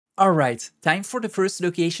Alright, time for the first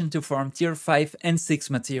location to farm tier 5 and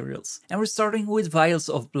 6 materials, and we're starting with Vials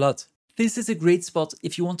of Blood. This is a great spot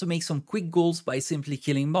if you want to make some quick goals by simply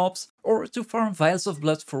killing mobs, or to farm Vials of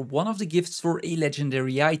Blood for one of the gifts for a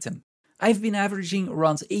legendary item. I've been averaging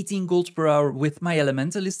around 18 gold per hour with my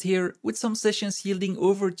Elementalist here, with some sessions yielding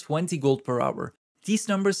over 20 gold per hour. These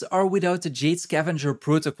numbers are without the Jade Scavenger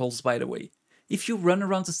Protocols, by the way. If you run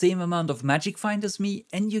around the same amount of magic find as me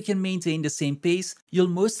and you can maintain the same pace, you'll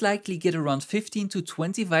most likely get around 15 to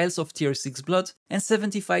 20 vials of tier 6 blood and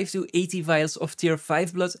 75 to 80 vials of tier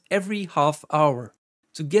 5 blood every half hour.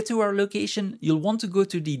 To get to our location, you'll want to go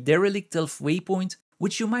to the Derelict Delph waypoint,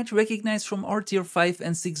 which you might recognize from our tier 5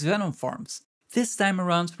 and 6 Venom farms. This time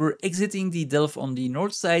around we're exiting the Delph on the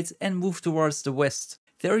north side and move towards the west.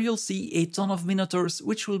 There you'll see a ton of Minotaurs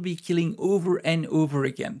which we'll be killing over and over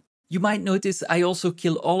again. You might notice I also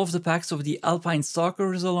kill all of the packs of the Alpine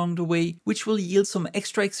Stalkers along the way, which will yield some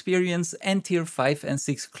extra experience and tier 5 and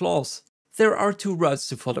 6 claws. There are two routes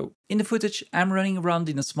to follow. In the footage I'm running around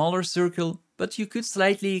in a smaller circle, but you could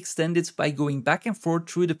slightly extend it by going back and forth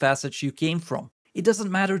through the passage you came from. It doesn't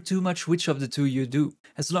matter too much which of the two you do,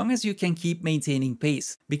 as long as you can keep maintaining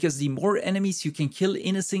pace, because the more enemies you can kill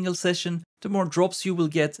in a single session, the more drops you will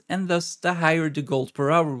get and thus the higher the gold per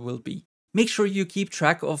hour will be. Make sure you keep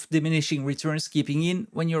track of diminishing returns keeping in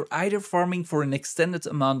when you're either farming for an extended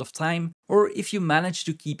amount of time or if you manage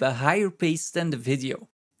to keep a higher pace than the video.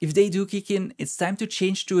 If they do kick in, it's time to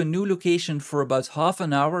change to a new location for about half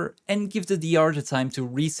an hour and give the DR the time to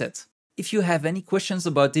reset. If you have any questions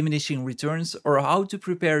about diminishing returns or how to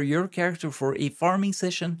prepare your character for a farming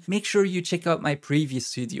session, make sure you check out my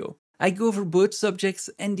previous video. I go over both subjects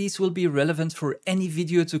and these will be relevant for any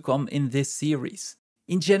video to come in this series.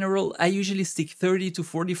 In general, I usually stick 30 to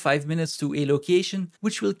 45 minutes to a location,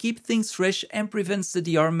 which will keep things fresh and prevents the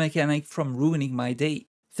DR mechanic from ruining my day.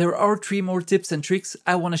 There are 3 more tips and tricks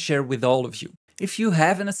I want to share with all of you. If you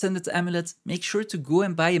have an Ascended Amulet, make sure to go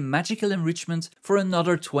and buy a magical enrichment for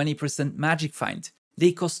another 20% magic find.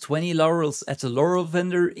 They cost 20 laurels at the laurel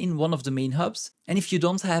vendor in one of the main hubs, and if you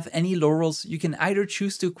don't have any laurels, you can either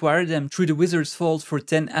choose to acquire them through the Wizard's Vault for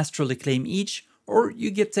 10 Astral Acclaim each, or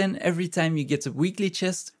you get 10 every time you get a weekly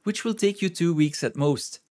chest, which will take you 2 weeks at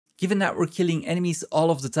most. Given that we're killing enemies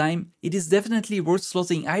all of the time, it is definitely worth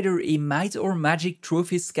slotting either a Might or Magic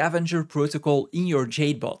Trophy Scavenger Protocol in your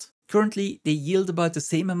Jade Bot. Currently, they yield about the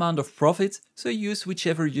same amount of profit, so use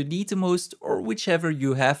whichever you need the most or whichever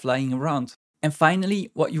you have lying around. And finally,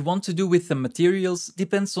 what you want to do with the materials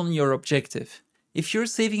depends on your objective. If you're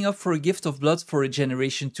saving up for a Gift of Blood for a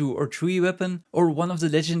Generation 2 or 3 weapon, or one of the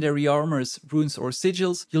legendary armors, runes or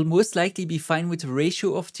sigils, you'll most likely be fine with the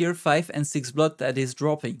ratio of tier 5 and 6 blood that is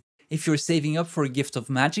dropping. If you're saving up for a Gift of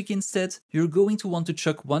Magic instead, you're going to want to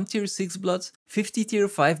chuck 1 tier 6 blood, 50 tier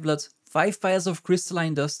 5 blood, 5 vials of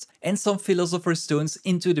crystalline dust, and some Philosopher's Stones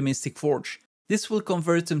into the Mystic Forge. This will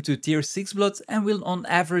convert them to tier 6 blood and will on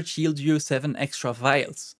average yield you 7 extra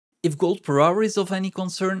vials. If gold per hour is of any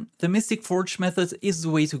concern, the Mystic Forge method is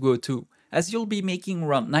the way to go too, as you'll be making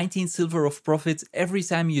around 19 silver of profit every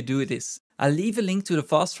time you do this. I'll leave a link to the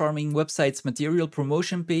fast farming website's material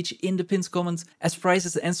promotion page in the pinned comment, as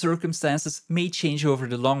prices and circumstances may change over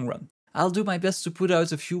the long run. I'll do my best to put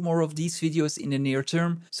out a few more of these videos in the near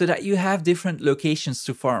term, so that you have different locations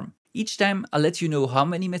to farm. Each time I'll let you know how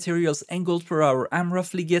many materials and gold per hour I'm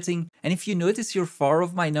roughly getting, and if you notice you're far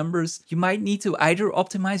off my numbers, you might need to either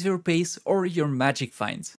optimize your pace or your magic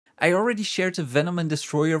find. I already shared the Venom and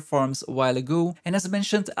Destroyer farms a while ago, and as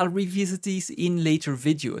mentioned I'll revisit these in later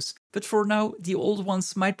videos, but for now the old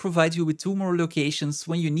ones might provide you with 2 more locations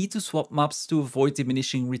when you need to swap maps to avoid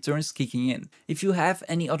diminishing returns kicking in. If you have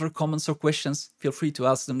any other comments or questions, feel free to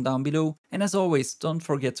ask them down below, and as always don't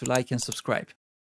forget to like and subscribe.